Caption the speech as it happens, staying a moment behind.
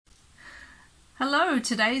Hello,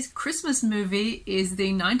 today's Christmas movie is the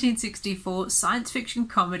 1964 science fiction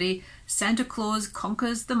comedy Santa Claus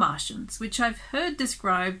Conquers the Martians, which I've heard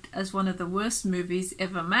described as one of the worst movies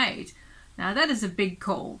ever made. Now that is a big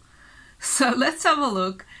call. So let's have a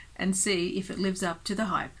look and see if it lives up to the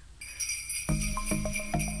hype.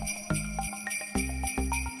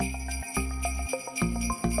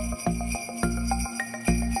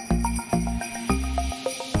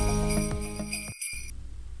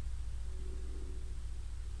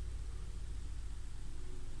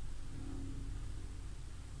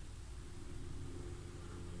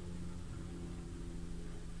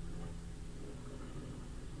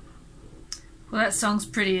 Well, that song's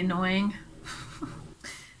pretty annoying.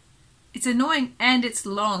 It's annoying and it's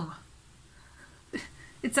long.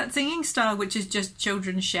 It's that singing style which is just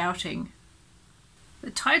children shouting.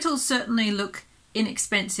 The titles certainly look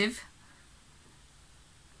inexpensive.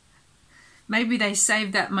 Maybe they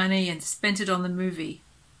saved that money and spent it on the movie.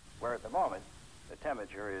 Where at the moment the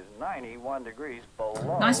temperature is 91 degrees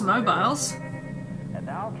below. Nice mobiles. And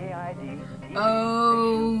now KID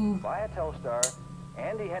Oh. via Telstar.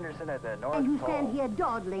 Andy Henderson at the North And you Pole. stand here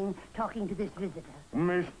dawdling, talking to this visitor.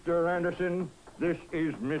 Mr. Anderson, this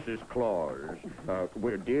is Mrs. Claus.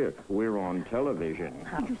 We're on television.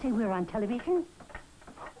 Did you say we're on television?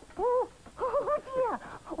 Oh dear.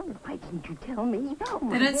 Oh, why didn't you tell me? Oh,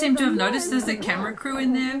 They don't seem to have noticed there's a camera crew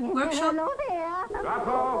in their workshop. Hello there.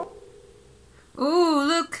 Dropo! Ooh,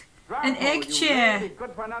 look! An egg chair!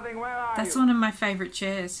 Good for nothing, where are That's one of my favourite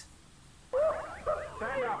chairs.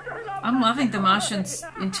 I'm loving the Martians'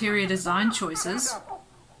 interior design choices,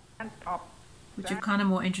 which are kind of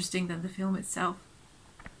more interesting than the film itself.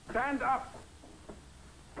 Stand up!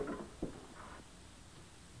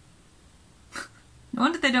 No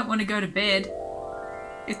wonder they don't want to go to bed,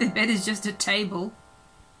 if their bed is just a table.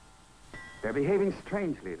 They're behaving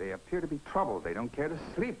strangely. They appear to be troubled. They don't care to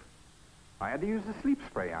sleep. I had to use the sleep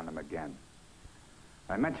spray on them again.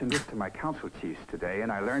 I mentioned this to my council chiefs today,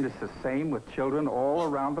 and I learned it's the same with children all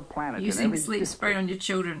around the planet. Using sleep spray on your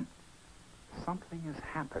children. Something is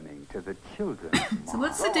happening to the children. So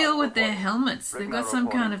what's the deal with their helmets? They've got some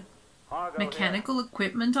kind of mechanical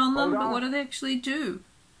equipment on them, but what do they actually do?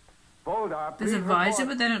 Voldar, There's a please visor, report.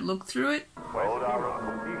 but they don't look through it. He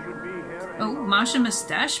should be here. Oh, Martian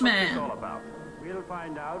Moustache Man. About. We'll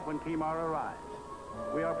find out when Kimar arrives.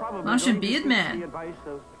 We are probably Martian going to Beard seek Man. the advice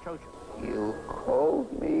of McCutcheon. You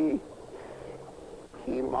called me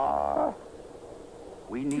Kimar.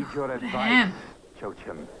 We need your advice, Ham.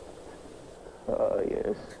 Chochem.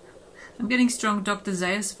 Yes. I'm getting strong Dr.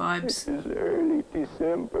 Zaius vibes. It is early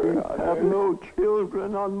December. I have no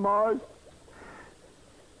children on Mars.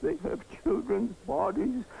 They have children's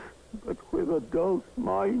bodies, but with adult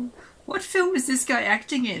minds. What film is this guy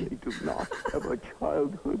acting They in? do not have a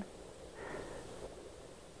childhood.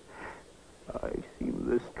 I've seen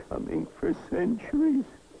this coming for centuries.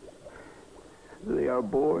 They are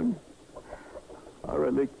born. Our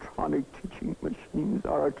electronic teaching machines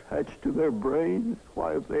are attached to their brains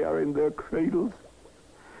while they are in their cradles.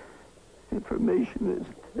 Information is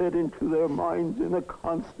fed into their minds in a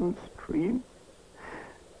constant stream.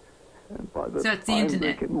 And by the So it's the time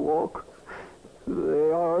internet. they can walk,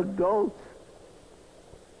 they are adults.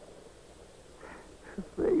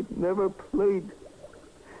 They've never played.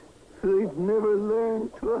 They've never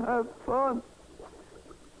learned to have fun.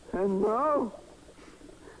 And now,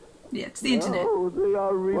 Yeah, it's the internet. now they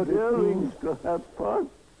are rebelling to have fun.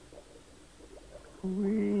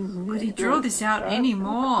 Could he draw this out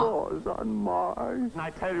anymore? Claus on Mars.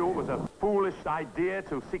 I tell you, it was a foolish idea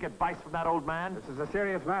to seek advice from that old man. This is a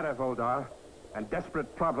serious matter, Voldar, and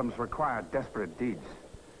desperate problems require desperate deeds.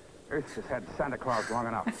 Earth has had Santa Claus long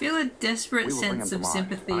enough. I feel a desperate We will bring sense him of to Mars.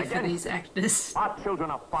 sympathy I for get it. these actors. Our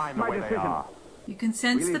children are fine the My way they decision. are. You can We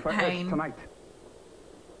sense the leave for Earth pain. tonight.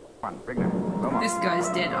 Come on, Rigna, come on. This guy's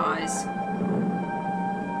dead eyes.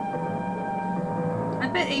 I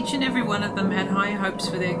bet each and every one of them had high hopes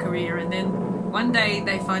for their career, and then one day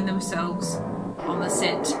they find themselves on the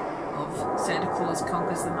set of Santa Claus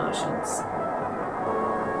Conquers the Martians.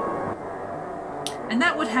 And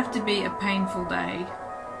that would have to be a painful day.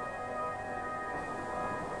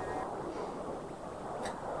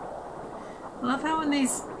 I love how on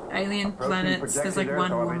these alien planets there's like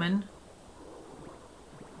one woman.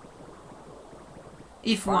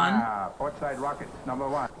 If one. Port side rockets, number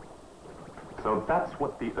 1. So that's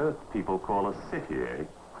what the Earth people call a city, eh?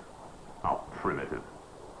 How primitive.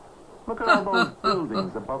 Look at all those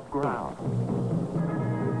buildings above ground.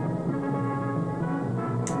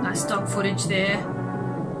 Nice stock footage there.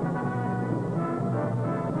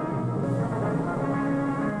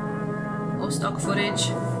 More stock footage.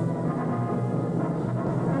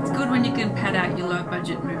 when you can pad out your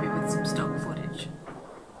low-budget movie with some stock footage.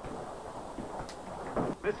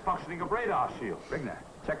 Misfunctioning of radar shield. Rigna,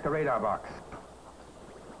 check the radar box.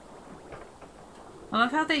 I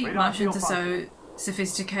love how the Radar Martians are shield so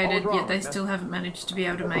sophisticated, yet they still haven't managed to be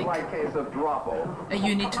able to make case of Dropo. a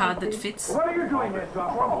unitard that fits. What are you doing, Miss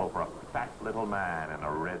Trouble for a fat little man in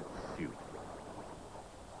a red suit.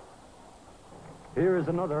 Here is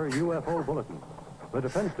another UFO bulletin. The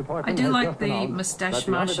Defense Department I do has like just the announced mustache that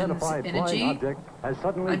the Martian's unidentified energy. flying object has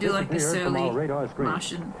suddenly I do like the disappeared from surly our radar screen.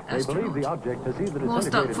 Martian They believe the astronaut. object has either More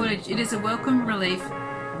stock disintegrated footage. It is a welcome relief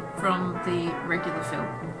from the regular film.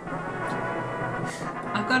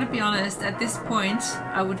 I've got to be honest, at this point,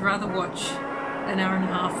 I would rather watch an hour and a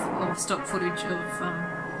half of stock footage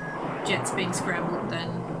of jets being scrambled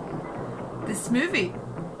than this movie.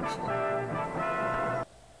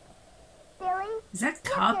 Billy? Is that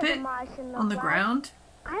carpet on the ground?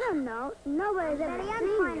 I don't know. Nobody's ever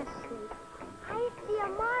seen it. I see a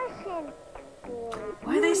Martian.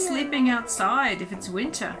 Why are they sleeping outside if it's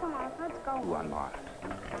winter? Come on, let's go. One more.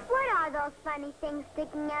 What are those funny things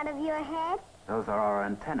sticking out of your head? Those are our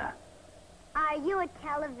antenna. Are you a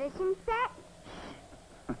television set?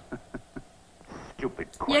 Stupid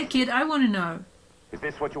Yeah, question. kid, I want to know. Is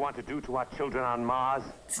this what you want to do to our children on Mars?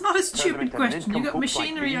 It's not a Turn them stupid into question. You got nincompoops like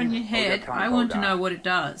machinery on these? your head. I want to know what it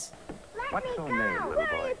does. Let me your go. name, little Where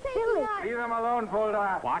are boy? you taking us? Leave them alone,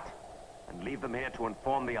 Voldar. What? And leave them here to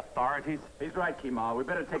inform the authorities? He's right, Kimar. We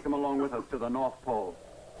better take them along with us to the North Pole.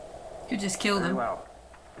 You just kill Very them. well.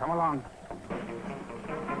 Come along.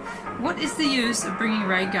 What is the use of bringing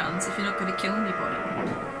ray guns if you're not going to kill anybody?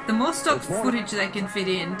 The more stock footage they can fit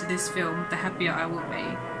into this film, the happier I will be.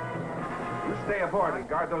 You stay aboard and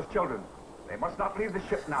guard those children. They must not leave the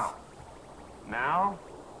ship now. Now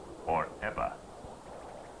or ever?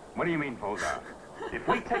 What do you mean, Voldar? If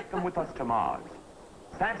we take them with us to Mars,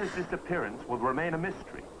 Santa's disappearance will remain a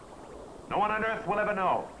mystery. No one on Earth will ever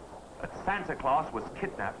know that Santa Claus was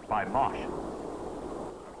kidnapped by Martians.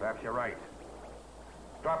 Perhaps you're right.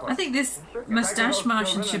 Dropo. I think this mustache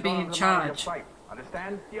Martian should be in charge.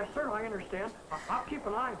 Understand? Yes, sir, I understand. I'll keep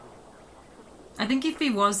an eye on him. I think if he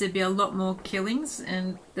was, there'd be a lot more killings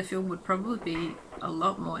and the film would probably be a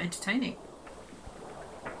lot more entertaining.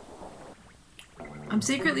 I'm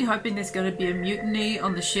secretly hoping there's going to be a mutiny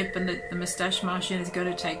on the ship and that the mustache Martian is going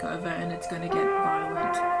to take over and it's going to get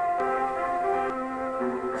violent.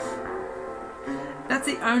 That's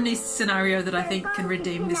the only scenario that I think can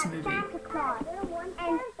redeem this movie.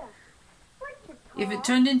 If it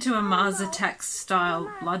turned into a Mars Attacks style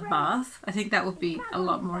bloodbath, I think that would be a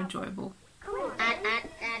lot more enjoyable.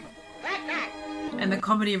 And the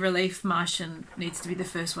comedy relief Martian needs to be the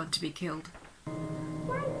first one to be killed.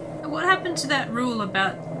 And what happened to that rule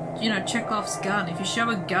about, you know, Chekhov's gun? If you show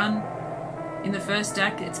a gun in the first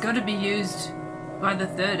act, it's got to be used by the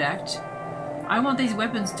third act. I want these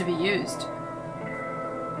weapons to be used.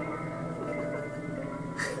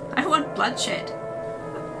 I want bloodshed.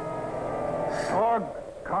 Torg,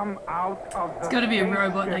 come out of the It's got to be a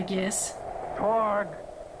robot, I spaceship. guess. Torg,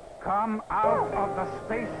 come out of the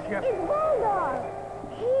spaceship. It's Voldar.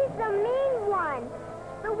 He's the mean one.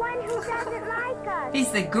 The one who doesn't like us.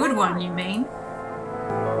 He's the good one, you mean?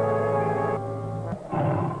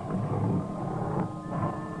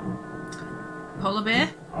 Polar bear?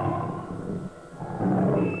 Oh.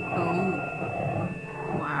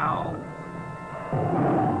 Wow.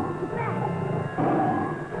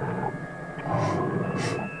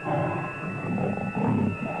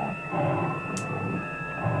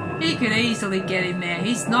 He could easily get in there.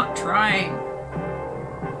 He's not trying.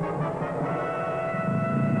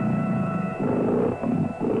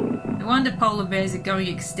 No wonder polar bears are going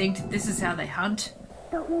extinct. This is how they hunt.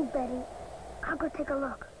 Don't move, Betty. I'll go take a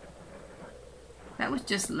look. That was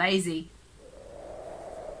just lazy.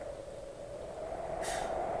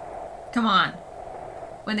 Come on.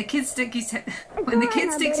 When the kid sticks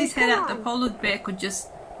his head, out, the polar bear could just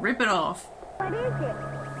rip it off. What is it?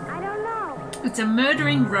 I don't know. It's a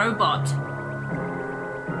murdering robot.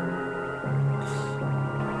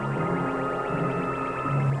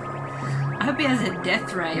 I hope he has a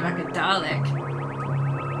death ray like a Dalek.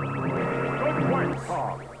 Good work,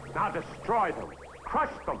 Tog. Now destroy them.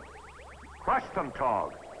 Crush them. Crush them,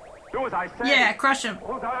 Tog. Do as I say. Yeah, crush him.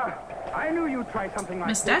 Voldar, I knew you'd try something like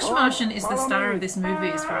this. Mustache Martian is the Follow star me. of this movie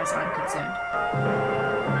as far as I'm concerned.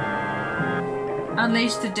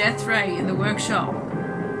 Unleash the death ray in the workshop.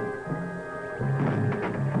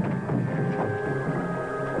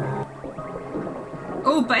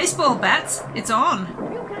 Oh, baseball bats! It's on!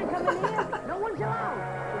 You can't come in here. No one's allowed.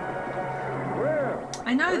 Where?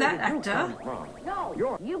 I know that actor. No,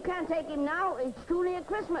 You're... You can't take him now. It's truly a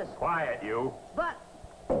Christmas. Quiet, you. But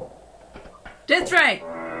Death ray!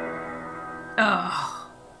 Oh.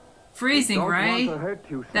 Freezing Don't ray? want to hurt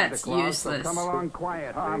you, Santa That's Claus, useless. So come along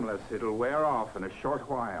quietly. Harmless. It'll wear off in a short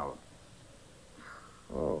while.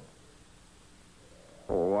 Oh.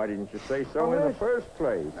 Oh, why didn't you say so in the first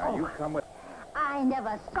place? Now you come with... I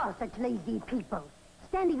never saw such lazy people.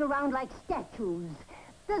 Standing around like statues.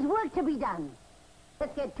 There's work to be done.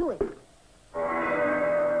 Let's get to it. Oh,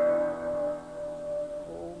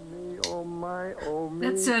 me, oh, my, oh, me.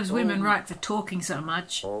 That serves women right for talking so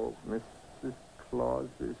much. Oh, Mrs. Claus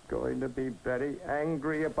is going to be very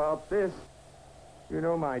angry about this. You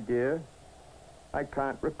know, my dear, I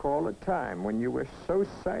can't recall a time when you were so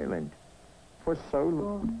silent for so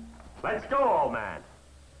long. Let's go, old man.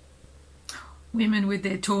 Women with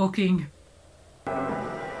their talking.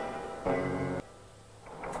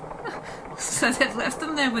 So they've left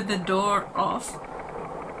them there with the door off.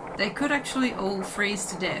 They could actually all freeze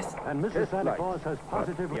to death. And Mrs. Santa Claus has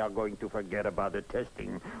positive... We are going to forget about the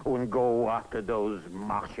testing and go after those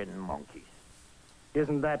Martian monkeys.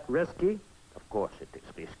 Isn't that risky? Of course it is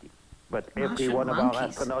risky. But every Martian one of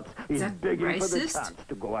monkeys? our astronauts is that begging for the racist? chance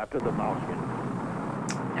to go after the Martian.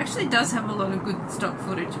 It actually does have a lot of good stock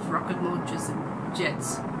footage of rocket launchers and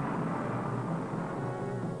jets.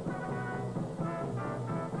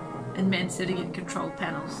 And men sitting in control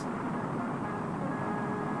panels.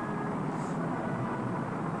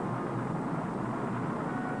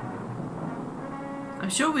 I'm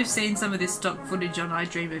sure we've seen some of this stock footage on I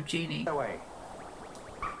Dream of Jeannie. Away.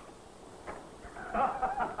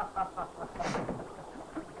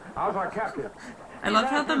 How's our captain? I love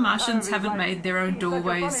how the Martians haven't made their own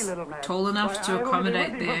doorways tall enough to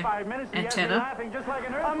accommodate their antenna. Just like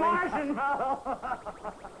an earthling. A Martian fellow.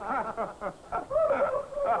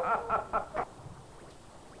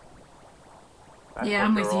 Yeah,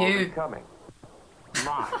 I'm with you. Coming.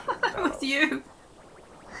 Martian I'm with you.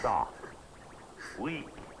 soft, weak.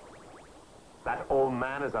 That old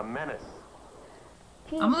man is a menace.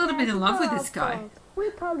 I'm a little bit in love with this guy.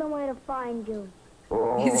 We told them where to find you.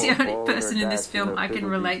 Oh, He's the only Boulder, person in this that's film an I can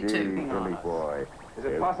ability, relate to. silly boy. Is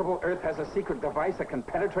it possible Earth has a secret device that can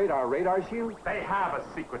penetrate our radar shield? They have a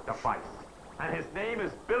secret device, and his name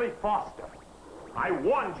is Billy Foster. I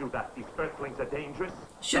warned you that these Earthlings are dangerous.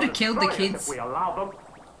 Should have killed the They'll destroy us kids. if we allow them.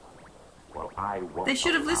 Well, I won't. They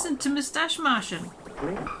should have allow listened to Moustache Martian.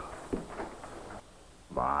 them.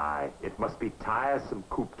 My, it must be tiresome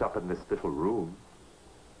cooped up in this little room.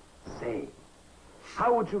 Say,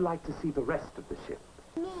 how would you like to see the rest of the ship?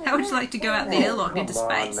 How would you like to go out the airlock into Come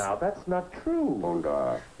space? on now, that's not true.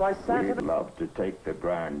 Voldar, Why, Santa... we'd love to take the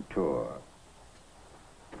grand tour.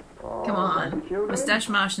 Come on. Moustache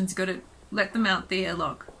Martian's got to let them out the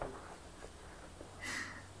airlock.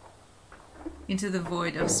 Into the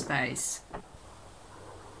void of space.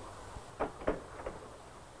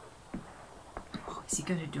 Oh, is he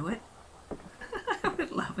going to do it? I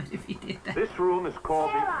would love it if he did that. This room is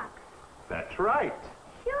called Airlock. That's right.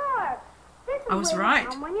 Sure. This is I was where you right.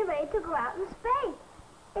 come when you're ready to go out in space.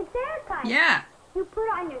 It's airtime. Yeah. You put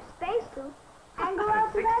on your spacesuit and go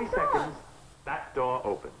out to 60 that door. seconds. That door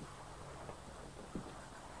opens.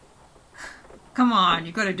 Come on,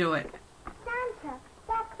 you got to do it. Santa,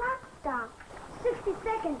 that clock stopped. 60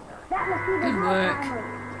 seconds. That must be the Good work.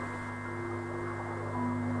 timer.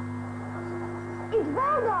 It's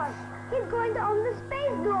Voldar. He's going to open the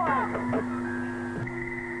space door.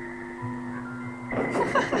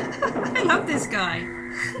 I love this guy.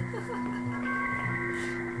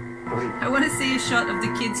 I want to see a shot of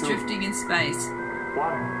the kids drifting in space.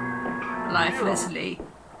 One. Lifelessly.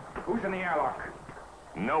 Who's in the airlock?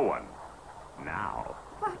 No one. Now.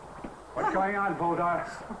 What's going on, Voldar?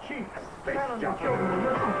 Chief,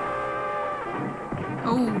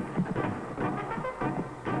 Oh.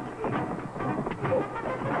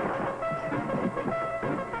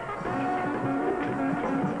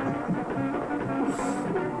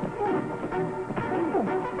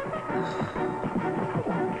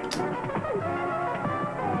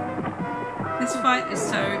 This fight is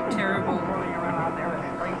so terrible.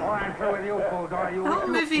 I'm through with you, Voldar. You The whole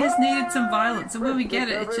movie has needed some violence, and when we get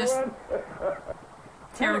it, it's just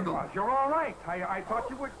terrible. Claus, you're all right. I thought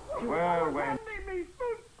you would. Well, when...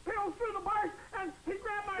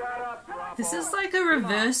 This is like a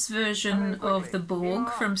reverse version of the Borg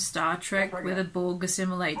from Star Trek, where the Borg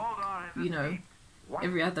assimilate, you know,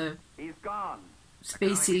 every other He's gone.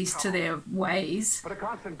 species to their ways. Put a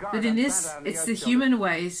constant guard But in on this, Santa and the it's the Earth human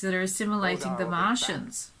ways that are assimilating the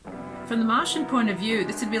Martians. From the Martian point of view,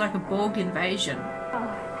 this would be like a Borg invasion.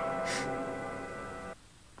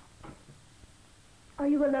 Are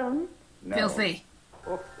you alone? No. Filthy.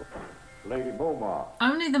 Lady Bomar.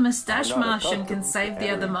 Only the Moustache I'm not Martian can accustomed save to the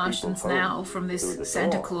other having Martians people now home from through the this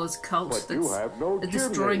Santa door. Claus cult But you have no that's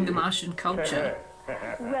destroying the chimney. Martian culture.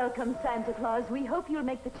 Welcome, Santa Claus. We hope you'll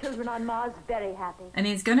make the children on Mars very happy. And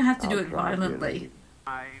he's going to have to do I'll it try, violently.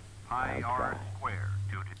 Pi r squared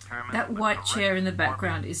to determine That the white correct chair in the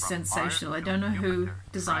background is orbit from sensational. I Mars don't know to who Jupiter,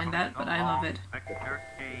 designed that, but I love it. Vector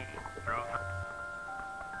K through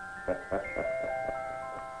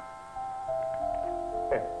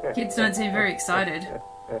Kids don't seem very excited.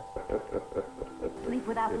 Sleep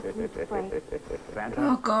without the sleep spray. Santa,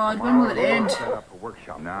 Oh God, when will it end? set up a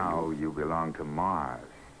workshop. Now you belong to Mars.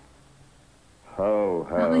 Ho,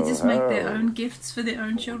 ho, Can't they just make their ho. own gifts for their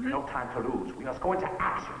own children? No time to lose. We must go into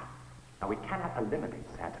action. Now, we cannot eliminate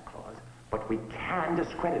Santa Claus, but we can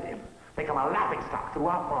discredit him. Make him a laughingstock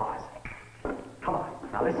throughout Mars. Come on.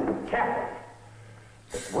 Now, listen. Careful.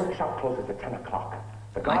 The workshop closes at 10 o'clock.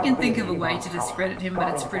 I can think of a way to discredit him,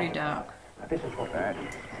 but it's pretty dark. Now, this is what that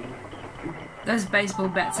is. Those baseball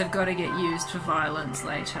bats have got to get used for violence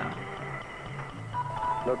later.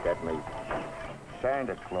 Look at me.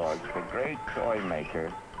 Santa Claus, the great toy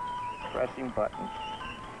maker, pressing buttons,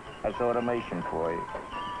 has automation for you.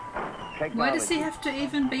 Why does he have to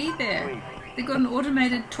even be there? They've got an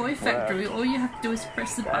automated toy factory. All you have to do is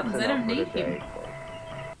press the buttons. They don't need him.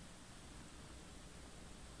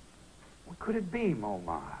 What could it be,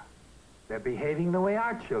 Momar? They're behaving the way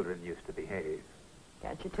our children used to behave.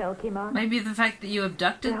 Can't you tell, Kimar? Maybe the fact that you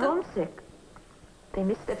abducted They're them? homesick. They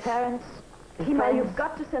miss their parents. Kimar, you've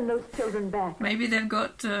got to send those children back. Maybe they've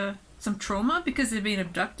got some trauma because they've been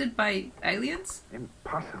abducted by aliens?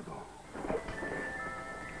 Impossible.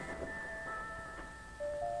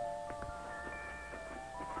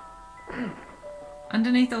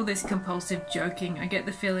 Underneath all this compulsive joking, I get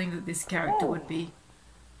the feeling that this character would be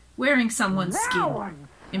wearing someone's skin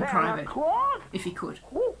in private, if he could.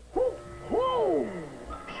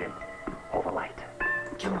 Shit. Overlight.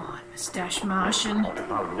 Come on, Moustache Martian.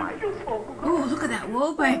 Overlight. Oh, look at that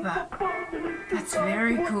wallpaper. That's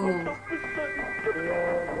very cool.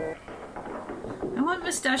 I want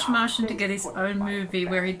Moustache Martian to get his own movie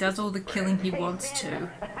where he does all the killing he wants to.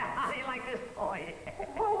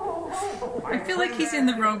 I feel like he's in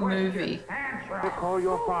the wrong movie. Call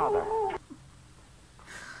your father.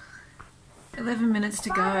 11 minutes to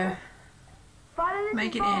go.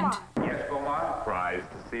 Make it end. Yes, Bomar. Surprised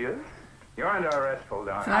to see us. You're under arrest,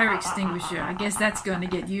 Voldar. Fire extinguisher. I guess that's going to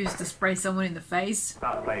get used to spray someone in the face.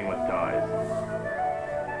 Stop playing with toys.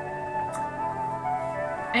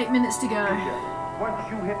 8 minutes to go. Once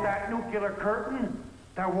you hit that nuclear curtain,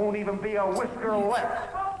 there won't even be a whisker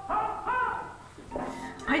left.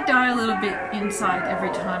 I die a little bit inside every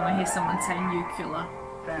time I hear someone say nuclear.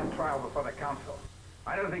 Stand trial before the council.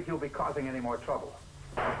 I don't think you'll be causing any more trouble.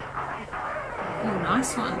 Ooh,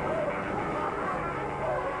 nice one.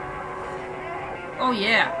 Oh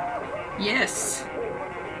yeah. Yes.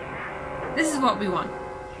 This is what we want.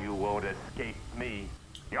 You won't escape me.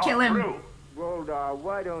 You're Kill him. through. Voldar,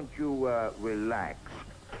 why don't you, relax?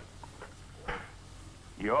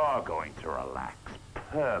 You're going to relax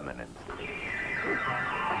permanently.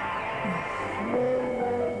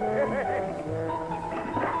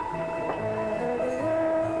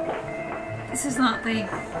 This is not the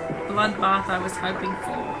bloodbath I was hoping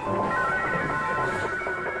for.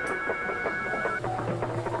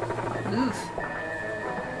 Oof.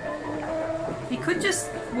 He could just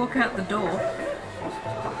walk out the door.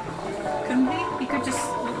 Couldn't he? He could just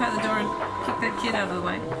walk out the door and kick that kid out of the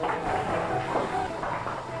way.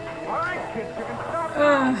 All right, kids, you can stop.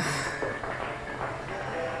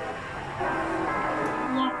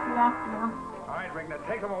 All right, Rigna,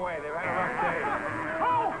 take them away. They've had a rough day.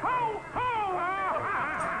 Ho, ho, ho!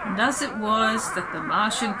 And thus it was that the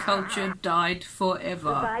Martian culture died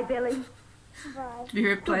forever, Bye, Billy. to be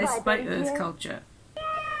replaced by Goodbye, Earth dear. culture.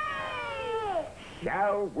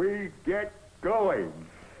 Shall we get going?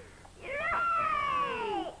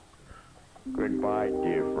 Goodbye,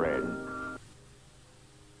 dear friend.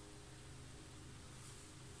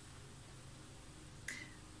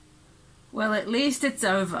 Well, at least it's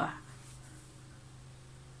over.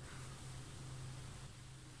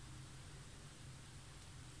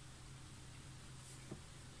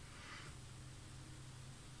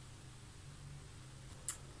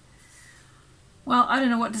 Well, I don't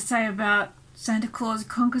know what to say about Santa Claus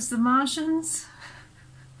Conquers the Martians.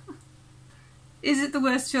 Is it the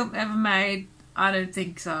worst film ever made? I don't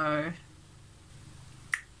think so.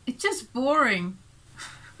 It's just boring.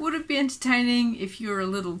 Would it be entertaining if you're a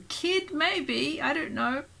little kid? Maybe. I don't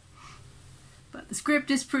know. But the script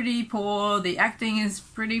is pretty poor. The acting is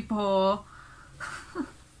pretty poor.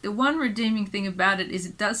 The one redeeming thing about it is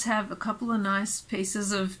it does have a couple of nice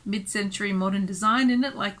pieces of mid-century modern design in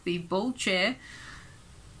it, like the ball chair.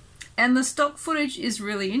 And the stock footage is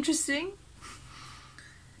really interesting.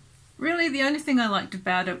 Really, the only thing I liked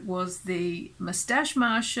about it was the mustache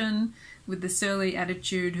Martian with the surly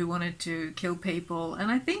attitude who wanted to kill people. And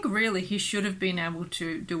I think really he should have been able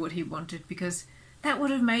to do what he wanted, because that would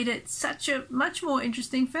have made it such a much more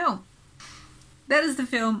interesting film. That is the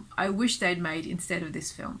film I wish they'd made instead of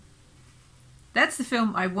this film. That's the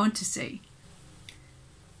film I want to see.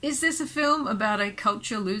 Is this a film about a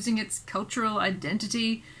culture losing its cultural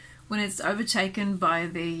identity when it's overtaken by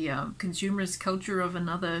the consumerist culture of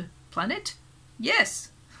another planet?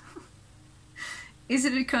 Yes. Is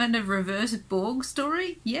it a kind of reverse Borg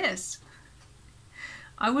story? Yes.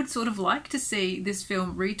 I would sort of like to see this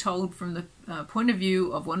film retold from the point of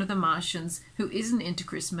view of one of the Martians who isn't into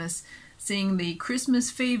Christmas, seeing the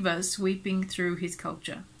Christmas fever sweeping through his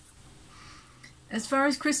culture. As far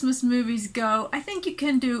as Christmas movies go, I think you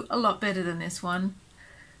can do a lot better than this one.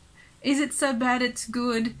 Is it so bad it's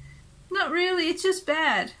good? Not really, it's just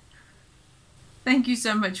bad. Thank you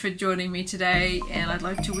so much for joining me today, and I'd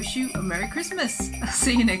like to wish you a Merry Christmas. I'll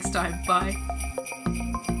see you next time. Bye.